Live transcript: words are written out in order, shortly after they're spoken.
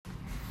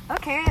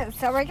Okay,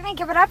 so we're gonna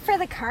give it up for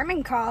the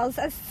Carmen calls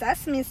of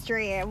Sesame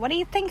Street. What do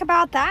you think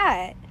about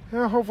that?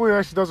 Yeah, hopefully it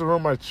actually doesn't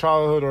ruin my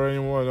childhood or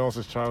anyone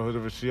else's childhood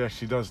if she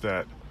actually does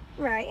that.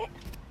 Right.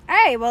 All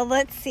right, well,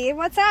 let's see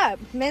what's up.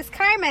 Miss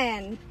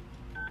Carmen.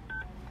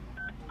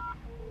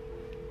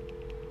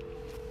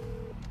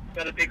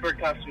 Got a Big Bird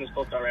costume is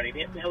booked already.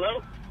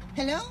 Hello?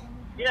 Hello?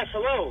 Yes,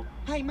 hello.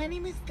 Hi, my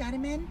name is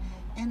Carmen,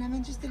 and I'm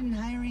interested in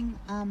hiring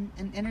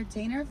an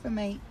entertainer for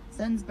my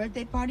son's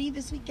birthday party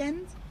this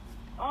weekend.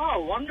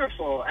 Oh,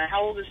 wonderful. And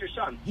how old is your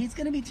son? He's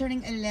going to be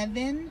turning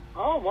 11.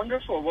 Oh,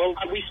 wonderful. Well,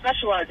 we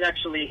specialize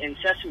actually in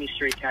Sesame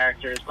Street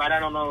characters, but I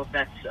don't know if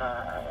that's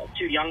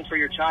too young for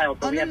your child.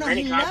 But Oh, we no, have no,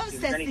 many he loves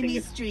costumes. Sesame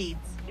Street.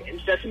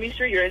 In Sesame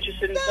Street? You're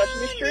interested in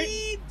Sesame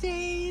Street? Sunny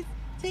days,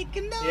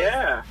 taking those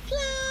Yeah.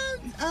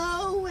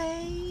 clouds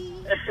away.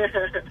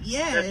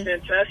 Yes. That's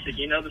fantastic.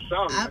 You know the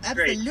song. That's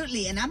great.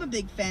 Absolutely, and I'm a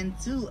big fan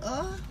too.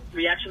 Oh.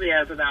 We actually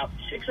have about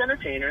 6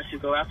 entertainers who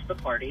go out to the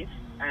parties,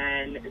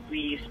 and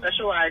we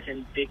specialize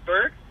in Big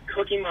Bird,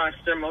 Cookie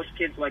Monster. Most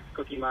kids like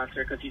Cookie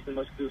Monster because he's the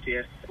most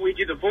goofiest. We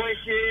do the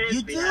voices.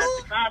 You we do? have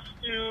the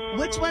costumes.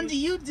 Which one do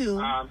you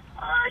do? I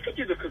could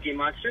do the Cookie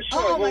Monster.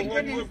 Sure. Oh, my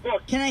we're goodness.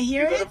 booked Can I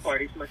hear to go it? to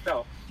parties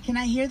myself. Can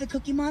I hear the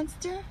Cookie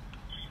Monster?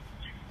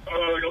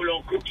 Oh,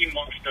 no, Cookie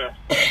Monster.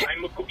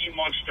 I'm a Cookie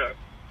Monster.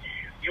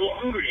 You're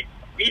hungry.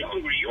 Be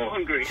hungry. You're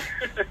hungry.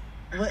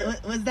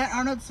 Was that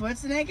Arnold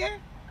Schwarzenegger?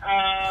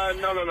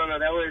 No.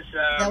 That was.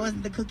 That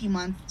wasn't the Cookie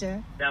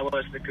Monster. That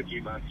was the Cookie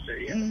Monster.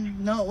 Yeah.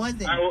 No, it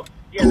wasn't.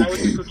 Yeah, that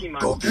was the Cookie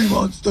Monster. Cookie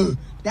Monster.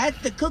 That's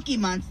the Cookie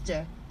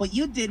Monster. What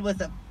you did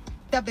was a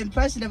up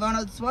impression of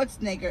Arnold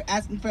Schwarzenegger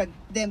asking for a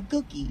damn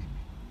cookie.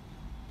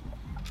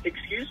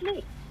 Excuse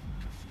me?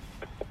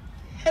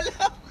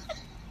 Hello?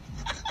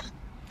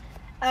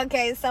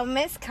 Okay, so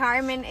Miss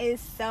Carmen is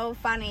so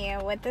funny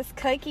with this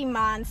Cookie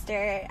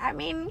Monster. I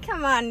mean,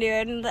 come on,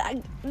 dude.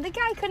 The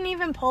guy couldn't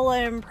even pull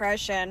an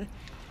impression.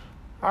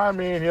 I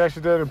mean, he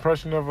actually did an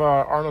impression of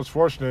Arnold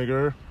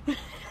Schwarzenegger.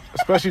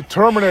 Especially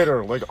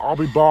Terminator, like I'll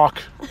be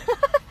back.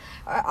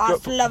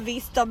 Hasta la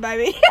vista,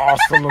 baby.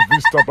 Hasta la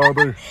vista,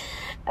 baby.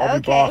 I'll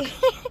be back.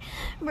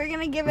 We're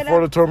gonna give it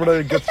Before up. the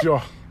Terminator gets you.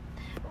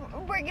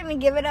 We're gonna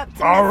give it up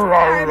to Miss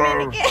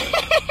Carmen again.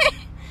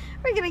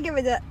 We're gonna give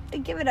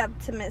it up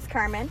to Miss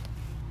Carmen.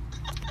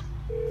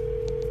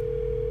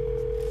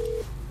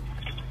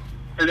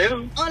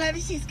 Hello? Hola,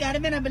 this is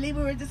Carmen. I believe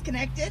we were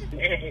disconnected.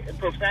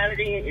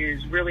 Profanity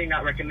is really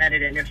not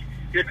recommended, and if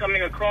you're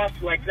coming across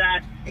like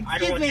that, I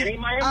don't want any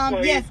of my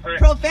employees... Yes,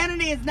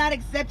 profanity is not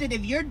accepted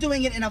if you're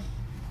doing it in a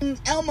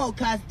Elmo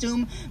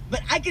costume,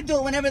 but I can do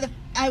it whenever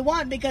I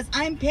want because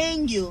I'm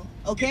paying you,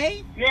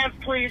 okay? Ma'am,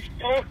 please,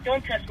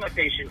 don't test my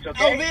patience,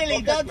 okay? Oh,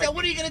 really? Don't test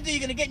What are you going to do? You're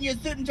going to get in your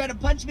suit and try to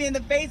punch me in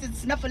the face and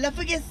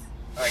snuffleupagus?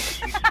 All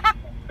right,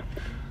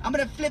 I'm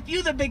going to flip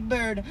you the Big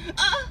Bird.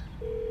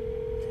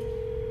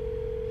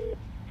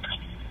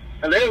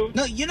 Hello?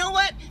 No, you know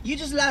what? You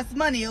just lost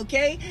money,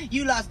 okay?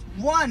 You lost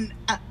one,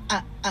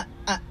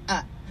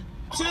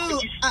 two,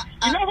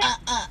 You know what?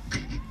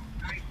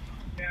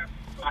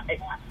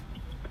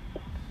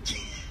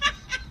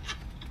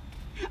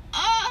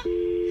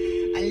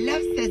 I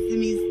love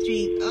Sesame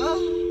Street.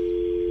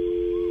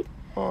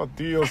 Oh,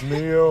 Dios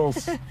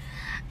míos.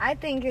 I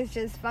think it's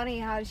just funny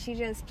how she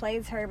just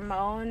plays her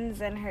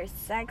moans and her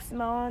sex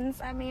moans.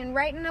 I mean,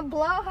 right in a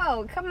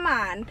blowhole. Come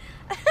on.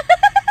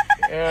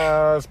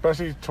 Yeah,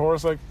 especially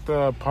towards like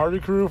the party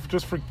crew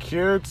just for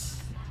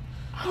kids.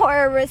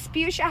 Or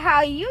Rasputia,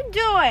 how you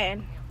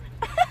doing?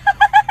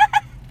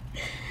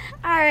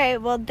 All right,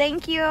 well,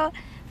 thank you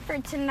for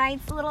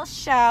tonight's little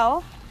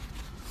show.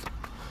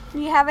 Do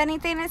you have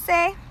anything to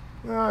say?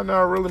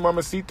 No, really,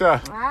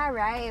 mamacita. All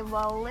right,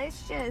 well,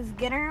 let's just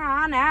get her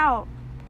on out.